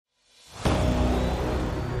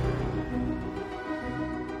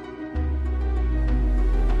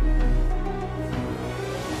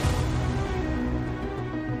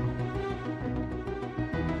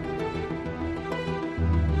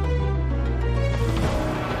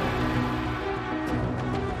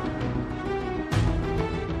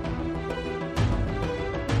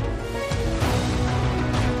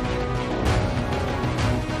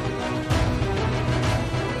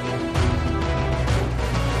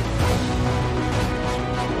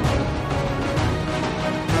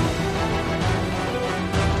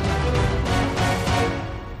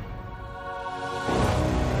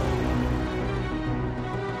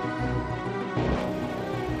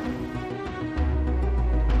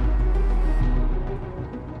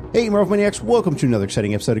Hey, Marvel Maniacs, welcome to another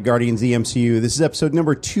exciting episode of Guardians of the MCU. This is episode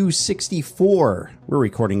number 264. We're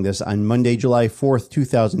recording this on Monday, July 4th,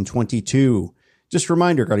 2022. Just a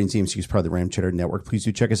reminder, Guardians of the MCU is part of the Random Cheddar Network. Please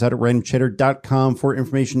do check us out at randomcheddar.com for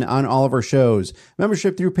information on all of our shows.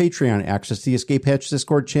 Membership through Patreon, access to the Escape Hatch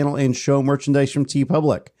Discord channel, and show merchandise from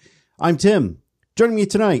TeePublic. I'm Tim. Joining me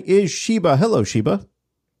tonight is Sheba. Hello, Sheba.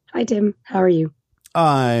 Hi, Tim. How are you?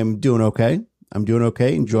 I'm doing okay.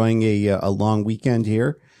 Enjoying a long weekend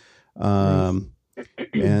here. Nice.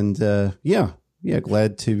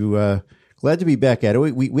 Glad to be back at it.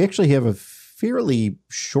 We actually have a fairly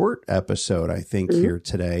short episode, I think, here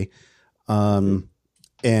today.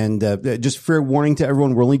 Just fair warning to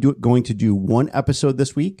everyone, we're only going to do one episode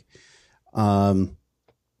this week. Again,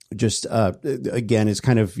 it's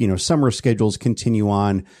kind of, summer schedules continue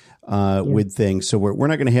on with things. So we're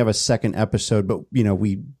not going to have a second episode, but,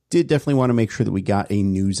 we did definitely want to make sure that we got a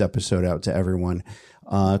news episode out to everyone.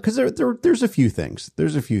 Because there's a few things.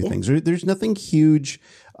 There's nothing huge.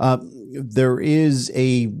 There is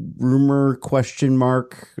a rumor question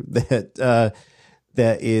mark that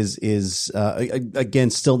is again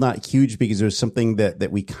still not huge because there's something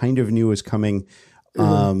that we kind of knew was coming.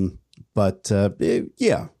 Yeah.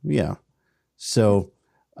 So,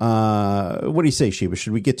 what do you say, Sheba?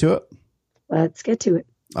 Should we get to it? Let's get to it.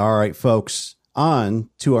 All right, folks. On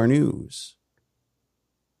to our news.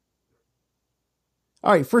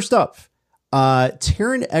 All right, first up,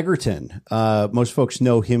 Taron Egerton, most folks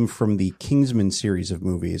know him from the Kingsman series of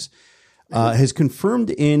movies, has confirmed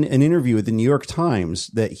in an interview with the New York Times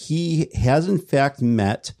that he has in fact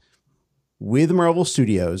met with Marvel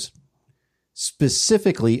Studios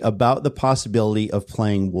specifically about the possibility of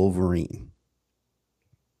playing Wolverine.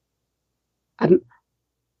 I'm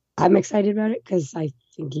excited about it because I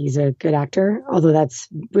think he's a good actor, although that's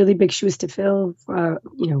really big shoes to fill,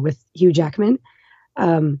 with Hugh Jackman.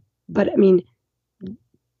 But I mean,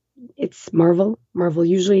 it's Marvel. Marvel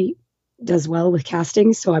usually does well with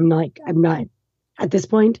casting. So I'm not at this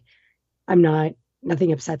point,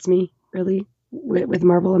 nothing upsets me really with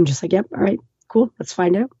Marvel. I'm just like, yep. All right, cool. Let's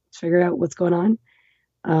find out. Let's figure out what's going on.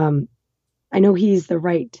 I know he's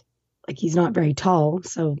he's not very tall,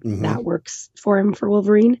 so that works for him for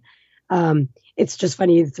Wolverine. It's just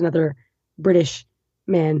funny. It's another British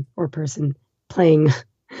man or person playing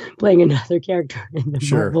another character in the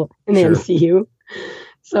Marvel in the MCU.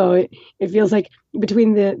 So it feels like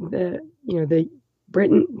between the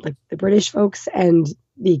Britain, like the British folks and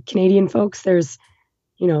the Canadian folks, there's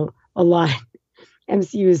a lot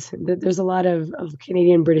there's a lot of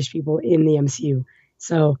Canadian British people in the MCU.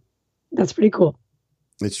 So that's pretty cool.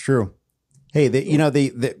 It's true. Hey,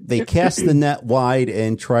 they cast the net wide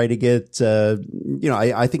and try to get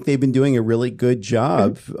I think they've been doing a really good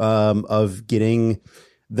job of getting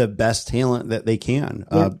the best talent that they can,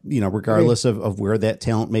 regardless of where that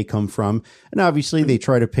talent may come from. And obviously they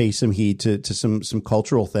try to pay some heed to some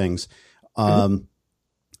cultural things. And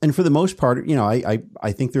for the most part, I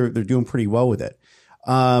think they're doing pretty well with it.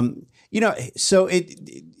 So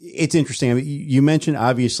it's interesting. I mean, you mentioned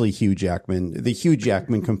obviously Hugh Jackman. The Hugh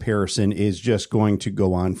Jackman comparison is just going to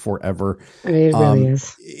go on forever. It really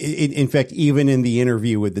is. In fact, even in the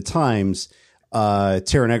interview with the Times,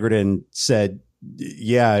 Taron Egerton said,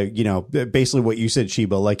 yeah, basically what you said,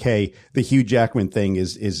 Sheba, like, hey, the Hugh Jackman thing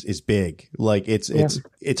is big. Like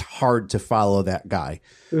it's hard to follow that guy.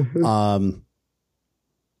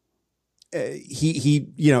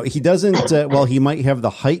 He doesn't, while he might have the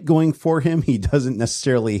height going for him, he doesn't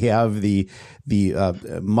necessarily have the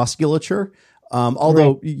musculature.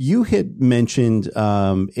 Although you had mentioned,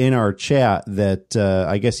 in our chat that,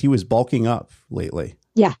 I guess he was bulking up lately.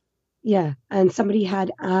 Yeah. Yeah. And somebody had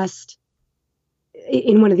asked,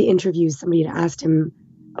 in one of the interviews, somebody had asked him,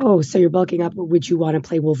 "Oh, so you're bulking up. Would you want to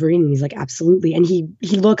play Wolverine?" And he's like, "Absolutely." And he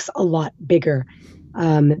looks a lot bigger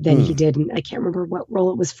than he did. And I can't remember what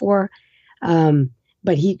role it was for,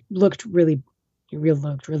 but he looked really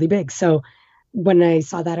big. So when I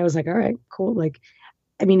saw that, I was like, "All right, cool." Like,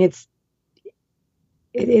 I mean, it's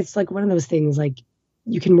like one of those things. Like,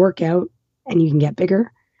 you can work out and you can get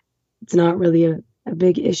bigger. It's not really a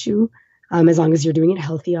big issue, as long as you're doing it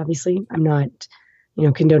healthy. Obviously, I'm not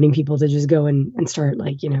condoning people to just go and start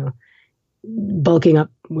bulking up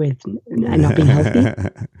with and not being healthy.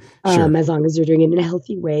 As long as you're doing it in a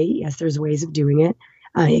healthy way. Yes, there's ways of doing it.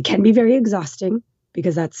 It can be very exhausting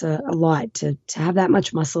because that's a lot to have that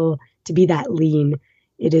much muscle, to be that lean.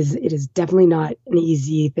 It is definitely not an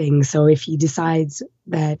easy thing. So if he decides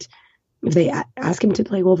that, if they ask him to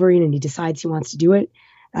play Wolverine and he decides he wants to do it,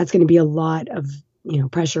 that's going to be a lot of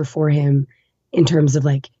pressure for him in terms of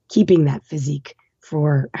keeping that physique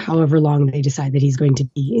for however long they decide that he's going to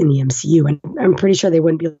be in the MCU. And I'm pretty sure they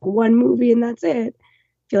wouldn't be like one movie and that's it.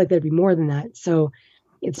 I feel like there'd be more than that. So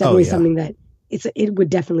it's definitely something that it would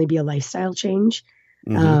definitely be a lifestyle change.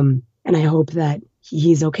 And I hope that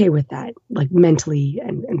he's okay with that, like mentally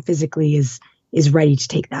and physically is ready to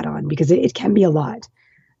take that on, because it can be a lot.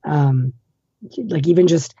 Like even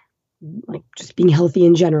just being healthy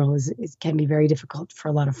in general can be very difficult for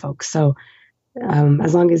a lot of folks. So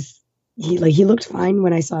as long as he looked fine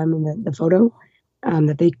when I saw him in the photo,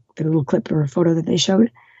 the little clip or photo that they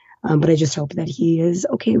showed. But I just hope that he is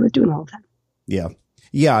okay with doing all of that. Yeah.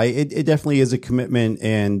 Yeah, it definitely is a commitment.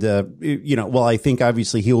 And, well, I think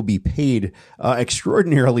obviously he will be paid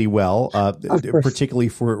extraordinarily well, particularly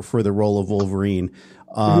for the role of Wolverine.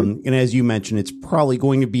 And as you mentioned, it's probably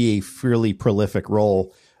going to be a fairly prolific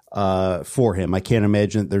role for him. I can't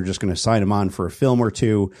imagine that they're just going to sign him on for a film or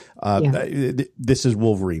two. This is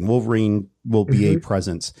Wolverine. Wolverine will be a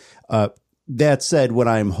presence. That said, what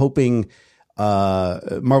I'm hoping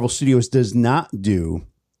Marvel Studios does not do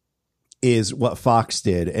is what Fox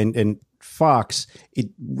did. And Fox, it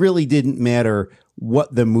really didn't matter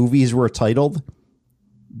what the movies were titled.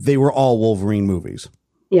 They were all Wolverine movies.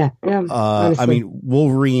 Yeah. I mean,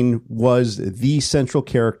 Wolverine was the central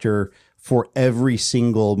character for every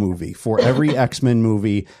single movie, for every X-Men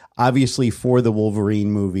movie, obviously for the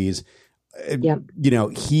Wolverine movies.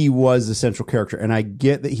 He was the central character, and I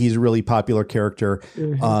get that he's a really popular character.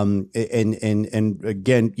 And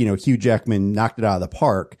again, Hugh Jackman knocked it out of the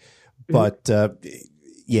park. But they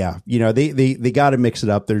got to mix it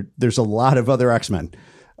up. There's a lot of other X-Men.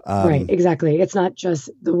 Right, exactly. It's not just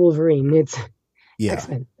the Wolverine. It's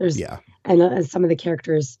X-Men. And some of the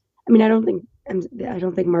characters. I mean, I don't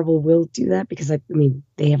think Marvel will do that, because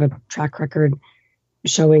they have a track record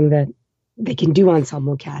showing that they can do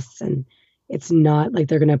ensemble casts, and it's not like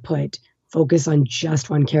they're going to focus on just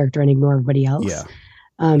one character and ignore everybody else.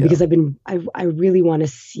 Because I really want to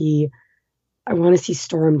see. I want to see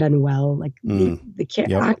Storm done well. Like the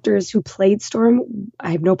actors who played Storm,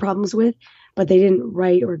 I have no problems with, but they didn't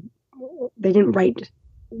write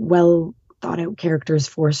well thought out characters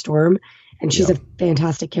for Storm, and she's a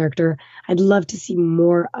fantastic character. I'd love to see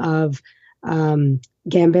more of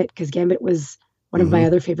Gambit, because Gambit was one of my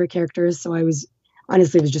other favorite characters. So it was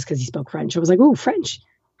just because he spoke French. I was like, "Oh, French,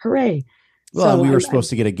 hooray!" Well, we were supposed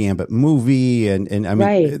to get a Gambit movie, and I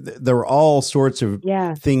mean, there were all sorts of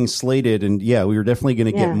things slated, and we were definitely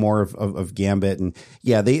going to get more of Gambit, and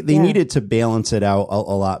they needed to balance it out a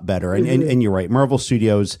lot better. And you're right, Marvel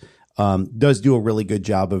Studios does do a really good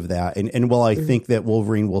job of that. And while I think that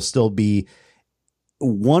Wolverine will still be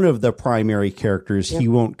one of the primary characters, he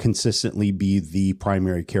won't consistently be the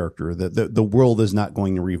primary character. The world is not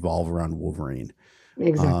going to revolve around Wolverine.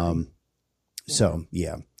 Exactly.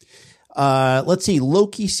 Let's see.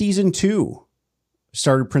 Loki season 2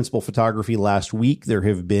 started principal photography last week. There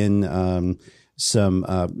have been some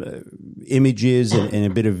images and a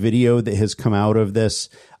bit of video that has come out of this.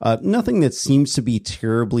 Nothing that seems to be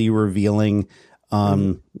terribly revealing.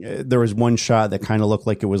 There was one shot that kind of looked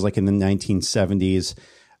like it was like in the 1970s.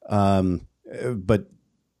 But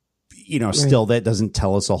still that doesn't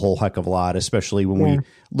tell us a whole heck of a lot, especially when we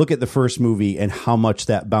look at the first movie and how much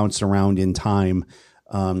that bounced around in time.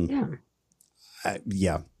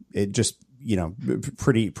 It just,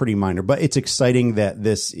 pretty minor, but it's exciting that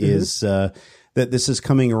this is, this is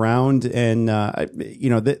coming around, and,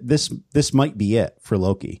 this might be it for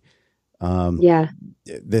Loki.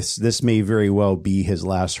 This may very well be his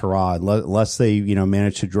last hurrah, unless they,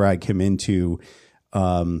 manage to drag him into,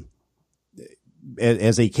 as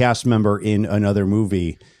a cast member in another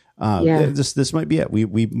movie. This might be it.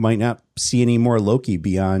 We might not see any more Loki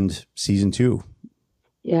beyond season 2.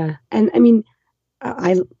 Yeah. And I mean,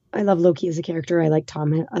 I love Loki as a character. I like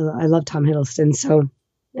I love Tom Hiddleston. So,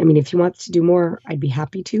 I mean, if he wants to do more, I'd be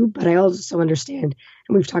happy to, but I also understand,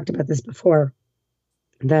 and we've talked about this before,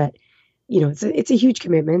 that, it's a huge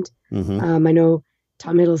commitment. I know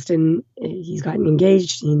Tom Hiddleston, he's gotten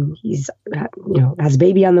engaged, and he's, has a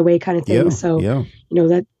baby on the way kind of thing.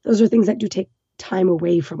 That those are things that do take time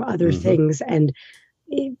away from other things. And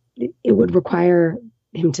it would require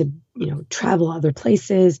him to, travel other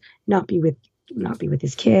places, not be with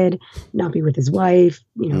his kid, not be with his wife,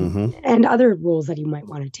 and other roles that he might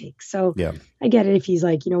want to take. So I get it if he's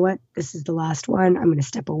like, you know what, this is the last one, I'm going to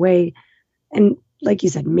step away. And like you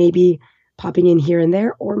said, maybe popping in here and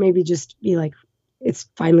there, or maybe just be like, it's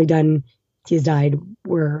finally done, he's died,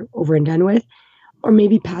 we're over and done with. Or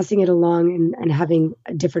maybe passing it along and having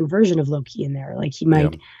a different version of Loki in there. Like he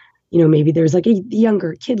might, maybe there's like the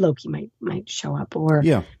younger kid Loki might show up, or,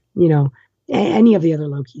 any of the other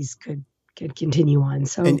Lokis could continue on.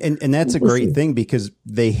 So and that's a we'll great see. thing, because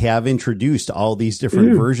they have introduced all these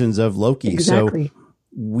different versions of Loki. Exactly. So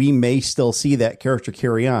we may still see that character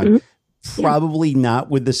carry on. Mhm. Probably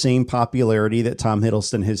not with the same popularity that Tom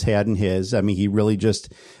Hiddleston has had in his. I mean, he really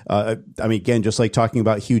just, again, just like talking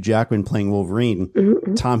about Hugh Jackman playing Wolverine,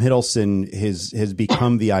 Mhm. Tom Hiddleston has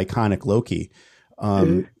become the iconic Loki.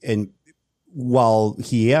 And while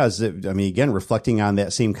he has, again, reflecting on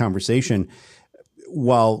that same conversation,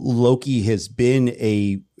 while Loki has been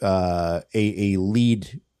a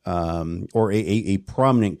lead or a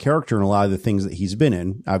prominent character in a lot of the things that he's been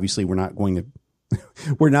in, obviously we're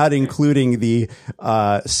not including the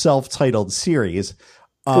self-titled series.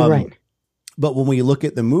 Right. But when we look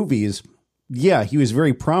at the movies, yeah, he was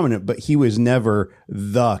very prominent, but he was never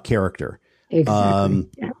the character. Exactly.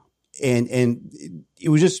 Yeah. And it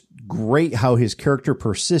was just great how his character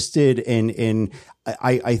persisted. And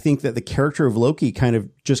I think that the character of Loki kind of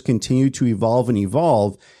just continued to evolve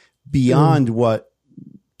beyond what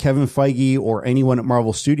Kevin Feige or anyone at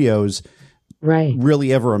Marvel Studios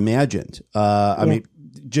really ever imagined. I mean,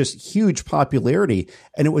 just huge popularity.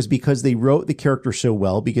 And it was because they wrote the character so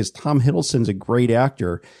well, because Tom Hiddleston's a great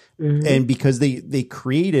actor, and because they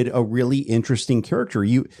created a really interesting character.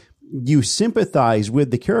 You sympathize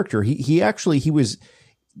with the character. He was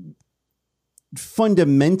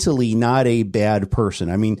fundamentally not a bad person.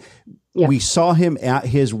 I mean, we saw him at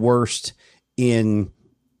his worst in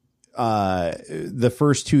the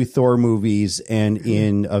first two Thor movies and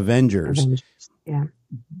in Avengers. Yeah.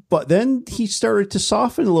 But then he started to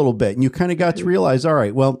soften a little bit, and you kind of got to realize, all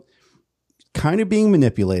right, well, kind of being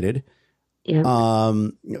manipulated by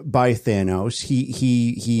Thanos.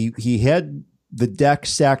 He had the deck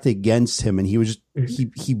stacked against him, and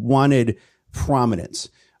he wanted prominence.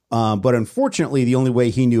 But unfortunately, the only way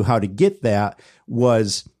he knew how to get that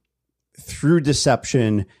was through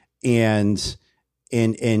deception and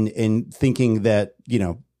thinking that,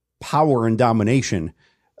 power and domination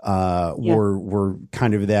were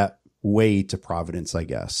kind of that way to providence, I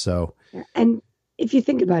guess. So, and if you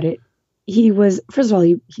think about it, he was, first of all,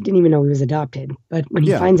 he didn't even know he was adopted, but when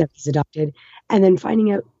he finds out he's adopted, and then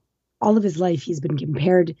finding out all of his life, he's been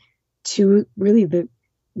compared to really the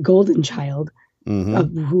golden child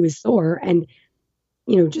of who is Thor. And,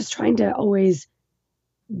 just trying to always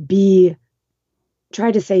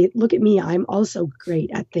try to say, look at me, I'm also great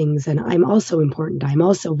at things, and I'm also important, I'm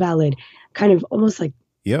also valid, kind of almost like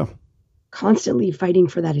constantly fighting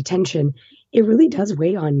for that attention. It really does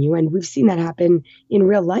weigh on you. And we've seen that happen in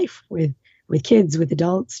real life with kids, with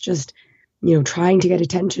adults, just, trying to get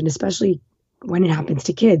attention, especially when it happens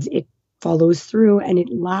to kids. It follows through and it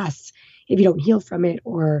lasts. If you don't heal from it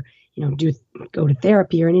or, go to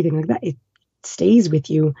therapy or anything like that, it stays with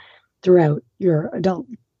you throughout your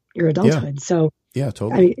adulthood. So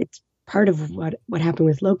totally. I mean, it's part of what happened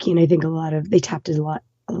with Loki. And I think they tapped a lot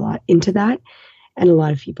into that. And a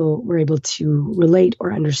lot of people were able to relate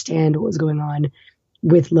or understand what was going on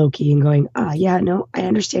with Loki and going, I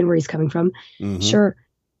understand where he's coming from. Sure.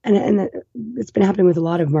 And it's been happening with a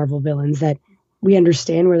lot of Marvel villains, that we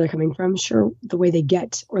understand where they're coming from. Sure. The way they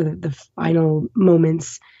get, or the final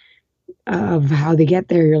moments of how they get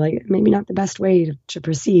there, you're like, maybe not the best way to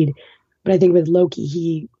proceed. But I think with Loki,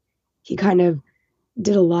 he kind of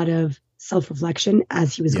did a lot of self-reflection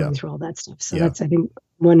as he was going through all that stuff. So that's, I think,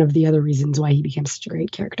 one of the other reasons why he became such a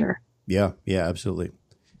great character. Yeah, absolutely.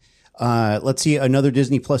 Let's see, another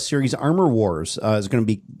Disney Plus series, Armor Wars, is going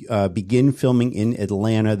to be begin filming in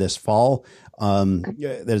Atlanta this fall.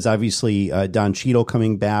 There's obviously Don Cheadle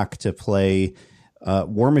coming back to play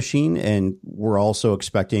War Machine, and we're also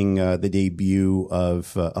expecting the debut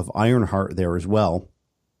of Ironheart there as well.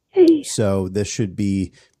 Hey. So this should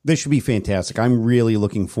be fantastic. I'm really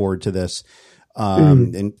looking forward to this.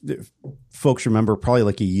 And folks remember, probably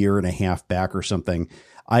like a year and a half back or something,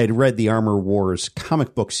 I had read the Armor Wars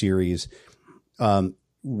comic book series,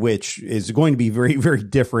 which is going to be very, very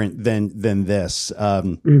different than this.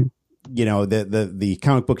 The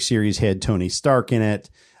comic book series had Tony Stark in it.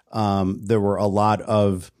 There were a lot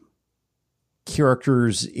of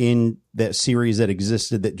characters in that series that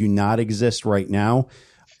existed that do not exist right now.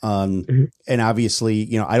 And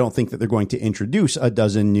obviously, I don't think that they're going to introduce a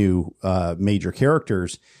dozen new major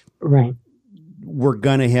characters. Right. We're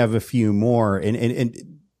going to have a few more.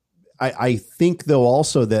 And I think, though,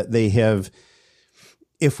 also that they have,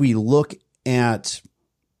 if we look at,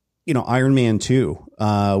 Iron Man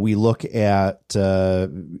 2, we look at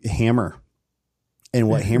Hammer and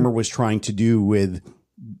what Hammer was trying to do with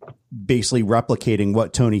basically replicating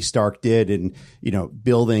what Tony Stark did and,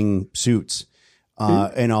 building suits.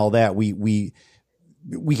 And all that, we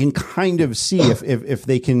can kind of see if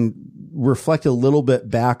they can reflect a little bit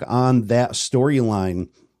back on that storyline,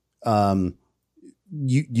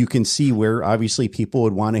 you can see where obviously people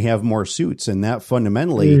would want to have more suits, and that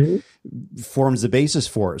fundamentally forms the basis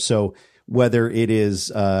for it. So whether it is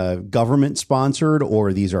government sponsored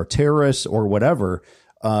or these are terrorists or whatever,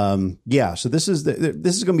 so this is going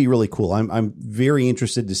to be really cool. I'm very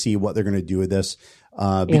interested to see what they're going to do with this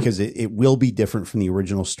because it will be different from the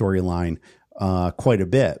original storyline quite a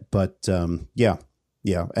bit. But and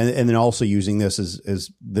then also using this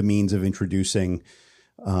as the means of introducing.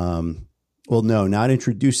 Well, no, not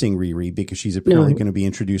introducing Riri because she's apparently going to be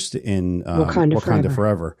introduced in Wakanda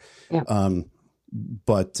Forever. Yeah.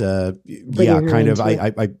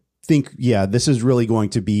 I think, this is really going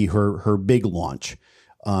to be her big launch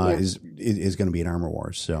is going to be in Armor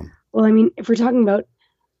Wars. So, well, I mean, if we're talking about,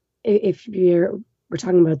 we're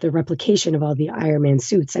talking about the replication of all the Iron Man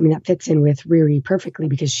suits, I mean, that fits in with Riri perfectly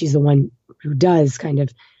because she's the one who does kind of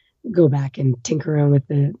go back and tinker around with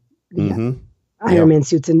the Iron Man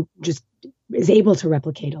suits and just is able to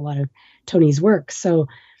replicate a lot of Tony's work. So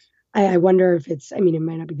I wonder if it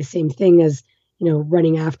might not be the same thing as,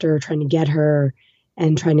 running after, trying to get her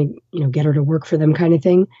and trying to, get her to work for them kind of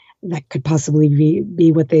thing. That could possibly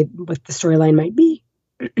be what the storyline might be,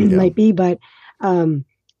 but I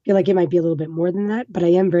feel like it might be a little bit more than that, but I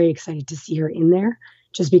am very excited to see her in there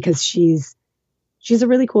just because she's a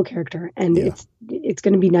really cool character, and it's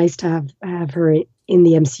going to be nice to have her in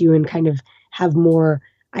the MCU and kind of have more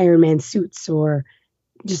Iron Man suits or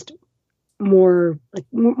just more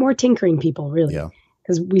tinkering people, really. Yeah.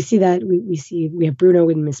 Because we see that we have Bruno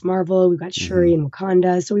in Miss Marvel, we've got Shuri in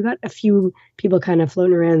Wakanda, so we've got a few people kind of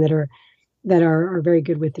floating around that are very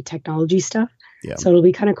good with the technology stuff. Yeah. So it'll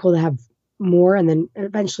be kind of cool to have more, and then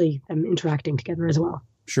eventually them interacting together as well.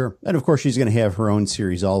 Sure, and of course she's going to have her own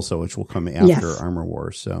series also, which will come after Armor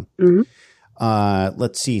Wars. So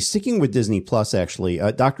let's see. Sticking with Disney Plus, actually,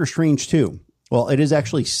 Doctor Strange 2. Well, it is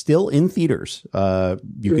actually still in theaters.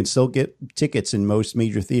 You can still get tickets in most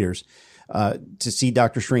major theaters to see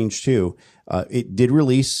Doctor Strange 2. It did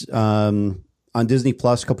release on Disney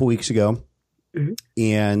Plus a couple weeks ago,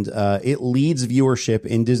 and it leads viewership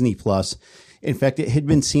in Disney Plus. In fact, it had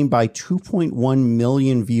been seen by 2.1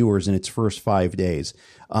 million viewers in its first 5 days.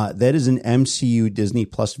 That is an MCU Disney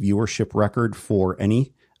Plus viewership record for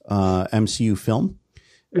any MCU film.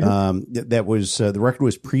 That was the record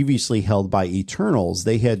was previously held by Eternals.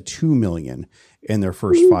 They had 2 million in their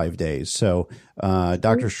first 5 days. So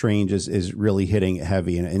Doctor Strange is really hitting it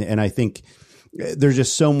heavy, and I think there's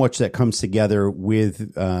just so much that comes together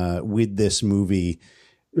with this movie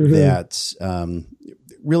that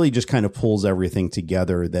really just kind of pulls everything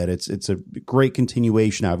together. That it's a great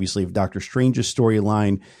continuation, obviously, of Doctor Strange's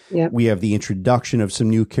storyline. Yep. We have the introduction of some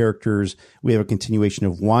new characters. We have a continuation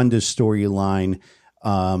of Wanda's storyline.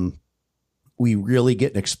 We really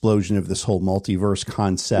get an explosion of this whole multiverse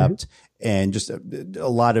concept and just a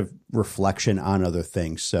lot of reflection on other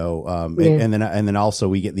things. So, and then also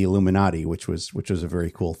we get the Illuminati, which was a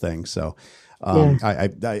very cool thing. So, I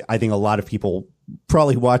think a lot of people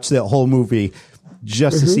probably watched that whole movie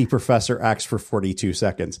just to see Professor X for 42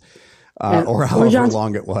 seconds. Or however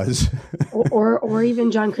long it was. or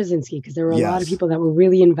even John Krasinski, because there were a lot of people that were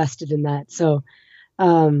really invested in that. So,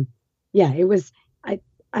 it was,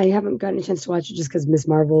 I haven't gotten a chance to watch it just because Miss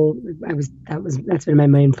Marvel, that's been my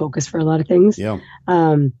main focus for a lot of things. Yeah.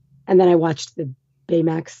 And then I watched the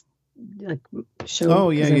Baymax show. Oh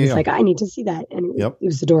yeah, I was like, I need to see that, and it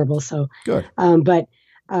was adorable. So good. I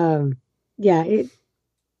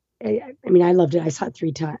mean, I loved it. I saw it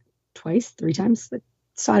three times.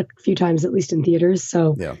 Saw it a few times at least in theaters.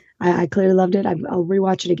 So I clearly loved it. I'll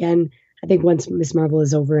rewatch it again. I think once Miss Marvel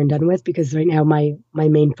is over and done with, because right now my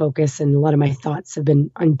main focus and a lot of my thoughts have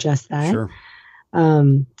been on just that. Sure.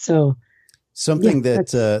 So something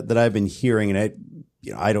that I've been hearing, and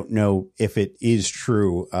I don't know if it is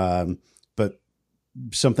true, but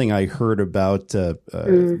something I heard about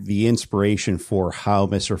the inspiration for how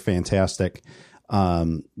Mr. Fantastic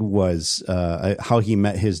was how he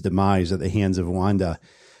met his demise at the hands of Wanda.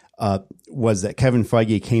 Was that Kevin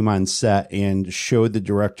Feige came on set and showed the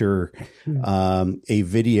director a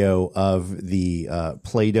video of the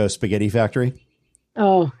Play-Doh spaghetti factory.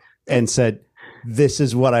 Oh, and said, "This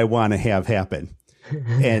is what I want to have happen,"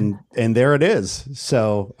 and there it is.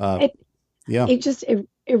 So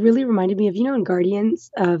it really reminded me of, in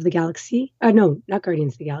Guardians of the Galaxy. No, not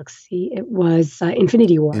Guardians of the Galaxy. It was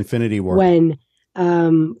Infinity War. Infinity War, when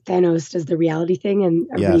Thanos does the reality thing, and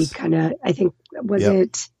everybody kind of, I think,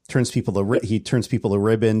 it he turns people to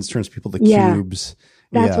ribbons, turns people to cubes.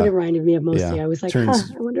 That's what it reminded me of mostly. Yeah. I was like,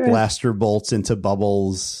 Turns I wonder blaster bolts into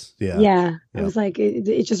bubbles. Yeah. Yeah. I was like,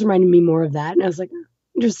 it just reminded me more of that. And I was like,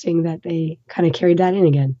 interesting that they kind of carried that in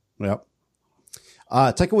again. Yep.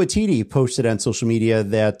 Taika Waititi posted on social media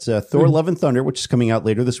that Thor Love and Thunder, which is coming out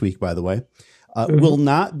later this week, by the way, will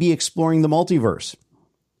not be exploring the multiverse.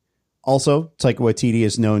 Also, Taika Waititi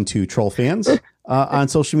is known to troll fans on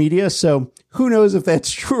social media, so who knows if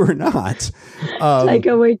that's true or not.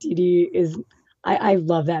 Taika Waititi is, I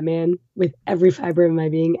love that man with every fiber of my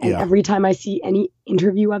being. And every time I see any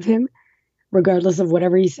interview of him, regardless of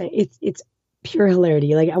whatever he says, it's pure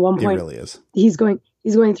hilarity. Like at one point, it really is. He's going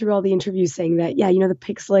through all the interviews saying that, the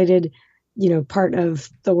pixelated, part of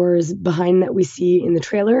Thor's behind that we see in the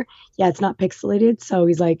trailer. Yeah, it's not pixelated. So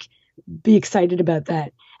he's like, be excited about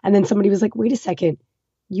that. And then somebody was like, wait a second,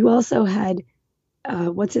 you also had,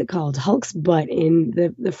 what's it called? Hulk's butt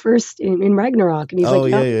in the first in Ragnarok. And he's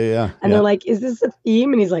like, yeah. And they're like, is this a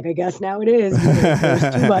theme? And he's like, I guess now it is.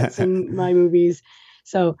 There's 2 butts in my movies.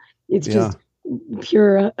 So it's just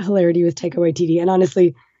pure hilarity with Taika Waititi. And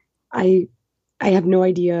honestly, I have no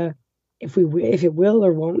idea if it will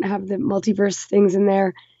or won't have the multiverse things in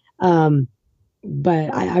there.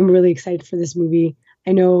 But I'm really excited for this movie.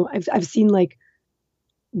 I know I've seen like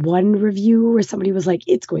one review where somebody was like,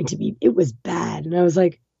 it was bad. And I was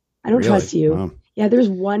like, I don't trust you. Wow. Yeah, there's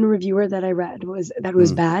one reviewer that I read was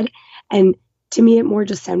bad. And to me, it more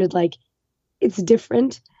just sounded like it's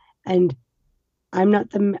different. And I'm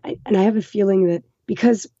not and I have a feeling that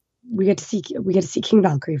because we get to see King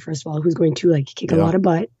Valkyrie, first of all, who's going to like kick a lot of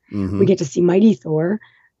butt. Mm-hmm. We get to see Mighty Thor,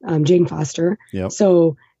 Jane Foster. Yep.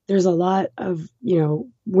 So there's a lot of,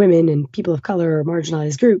 women and people of color or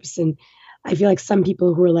marginalized groups. And I feel like some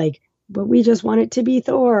people who are like, but we just want it to be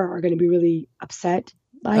Thor are going to be really upset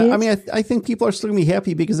by it. I mean, I think people are still going to be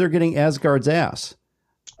happy because they're getting Asgard's ass.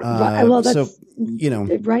 Well, that's,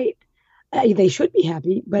 right. They should be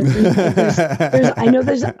happy, but I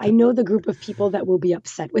know the group of people that will be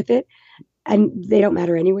upset with it, and they don't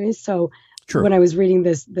matter anyways. So True. When I was reading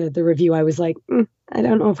the review, I was like, I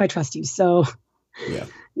don't know if I trust you. So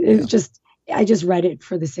I just read it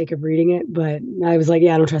for the sake of reading it, but I was like,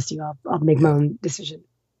 I don't trust you. I'll make my own decision.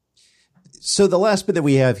 So the last bit that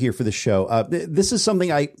we have here for the show, this is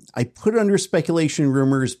something I put under speculation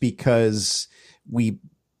rumors because we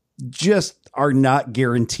just are not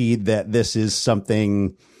guaranteed that this is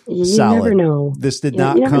something solid. You never know. This did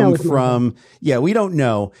not come from, we don't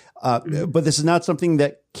know. But this is not something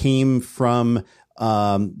that came from,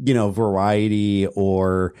 Variety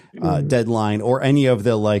or Deadline or any of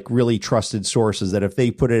the like really trusted sources that if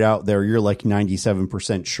they put it out there, you're like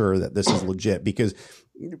 97% sure that this is legit because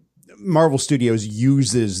Marvel Studios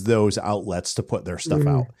uses those outlets to put their stuff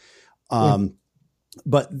out.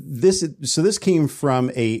 But this came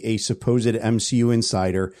from a supposed MCU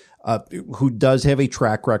insider who does have a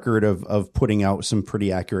track record of putting out some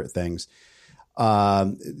pretty accurate things.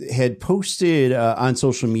 Had posted on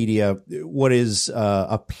social media what is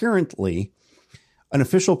apparently an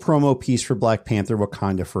official promo piece for Black Panther: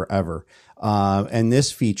 Wakanda Forever. And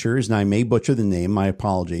this features, and I may butcher the name, my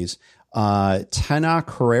apologies, Tena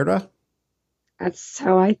Carrera. That's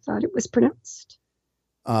how I thought it was pronounced.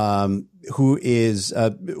 Who is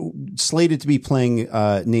slated to be playing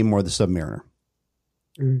Namor the Submariner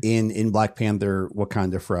in Black Panther: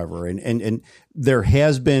 Wakanda Forever, and there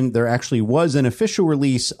actually was an official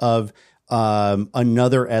release of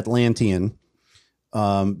another Atlantean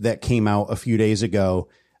that came out a few days ago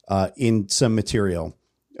in some material,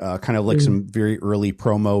 kind of like some very early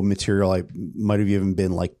promo material. I might have even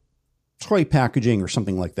been like toy packaging or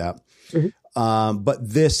something like that. But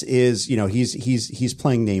this is, he's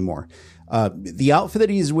playing Namor. The outfit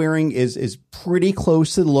that he's wearing is pretty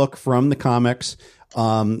close to the look from the comics.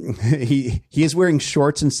 He is wearing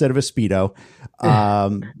shorts instead of a Speedo.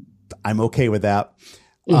 I'm okay with that.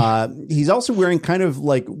 He's also wearing kind of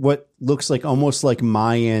like what looks like almost like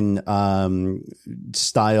Mayan,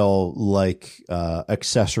 style, like,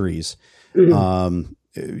 accessories.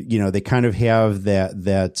 They kind of have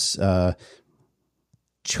that,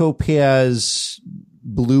 topaz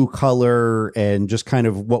blue color and just kind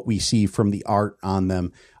of what we see from the art on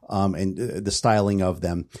them, and the styling of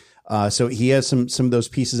them. So he has some of those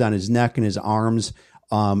pieces on his neck and his arms,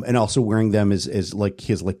 and also wearing them is like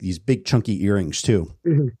he has like these big chunky earrings too.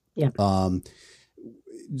 Yeah.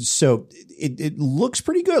 So it looks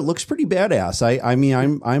pretty good. It looks pretty badass. I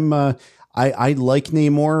like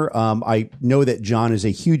Namor. I know that John is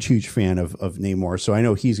a huge fan of Namor, so I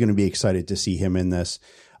know he's going to be excited to see him in this.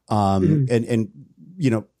 And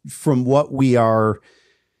from what we are,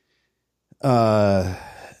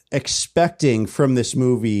 expecting from this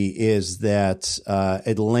movie is that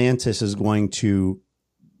Atlantis is going to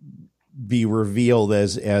be revealed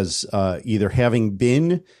as either having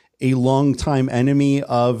been a longtime enemy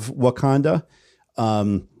of Wakanda,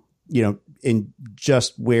 in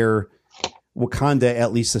just where Wakanda,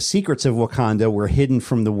 at least the secrets of Wakanda, were hidden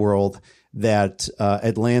from the world, that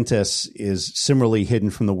Atlantis is similarly hidden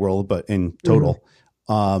from the world, but in total.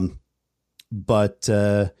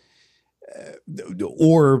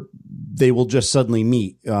 Or they will just suddenly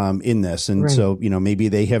meet in this. And Right. so, maybe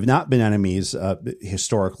they have not been enemies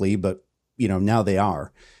historically, but, now they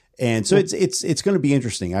are. And so it's going to be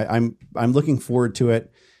interesting. I'm looking forward to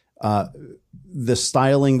it. The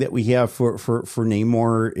styling that we have for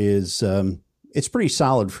Namor is it's pretty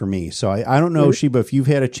solid for me. So I don't know, Sheba, if you've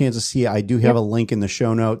had a chance to see it. I do have a link in the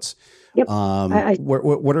show notes. Yep.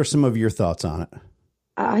 What are some of your thoughts on it?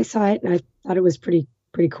 I saw it and I thought it was pretty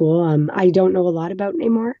cool. I don't know a lot about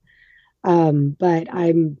Namor, but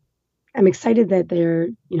I'm excited that they're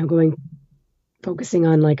focusing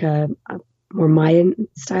on like a more Mayan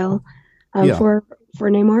style for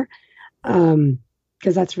Namor,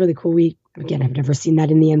 because that's really cool. I've never seen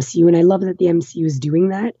that in the MCU, and I love that the MCU is doing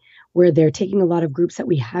that, where they're taking a lot of groups that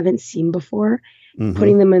we haven't seen before,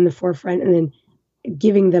 putting them in the forefront, and then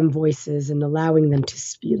giving them voices and allowing them to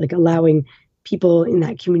speak, like allowing people in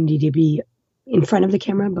that community to be in front of the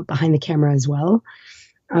camera, but behind the camera as well.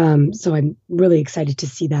 So I'm really excited to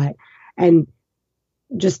see that, and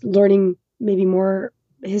just learning maybe more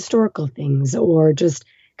historical things, or just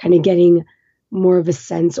kind of getting more of a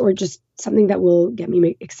sense, or just something that will get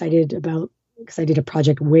me excited about, because I did a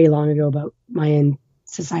project way long ago about Mayan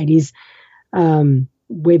societies,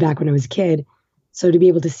 way back when I was a kid. So to be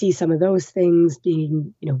able to see some of those things,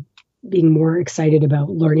 being more excited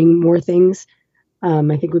about learning more things,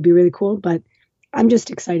 I think would be really cool. But I'm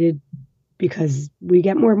just excited because we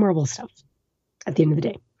get more Marvel stuff at the end of the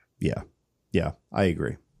day. Yeah, I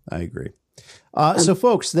agree. So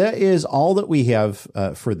folks, that is all that we have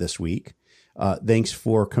for this week. Thanks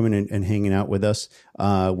for coming in and hanging out with us.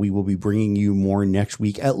 We will be bringing you more next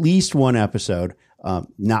week, at least one episode.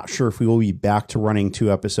 Not sure if we will be back to running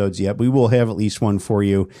 2 episodes yet. We will have at least one for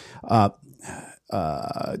you.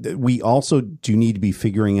 We also do need to be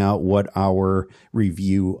figuring out what our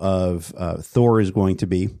review of Thor is going to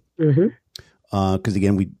be. Because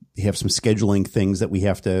again, we have some scheduling things that we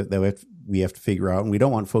have to figure out, and we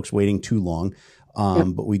don't want folks waiting too long.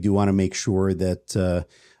 But we do want to make sure that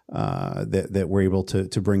that we're able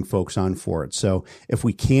to bring folks on for it. So if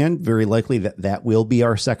we can, very likely that will be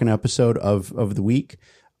our second episode of the week.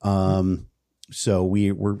 So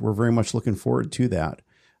we're very much looking forward to that.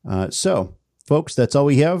 So folks, that's all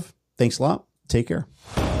we have. Thanks a lot. Take care.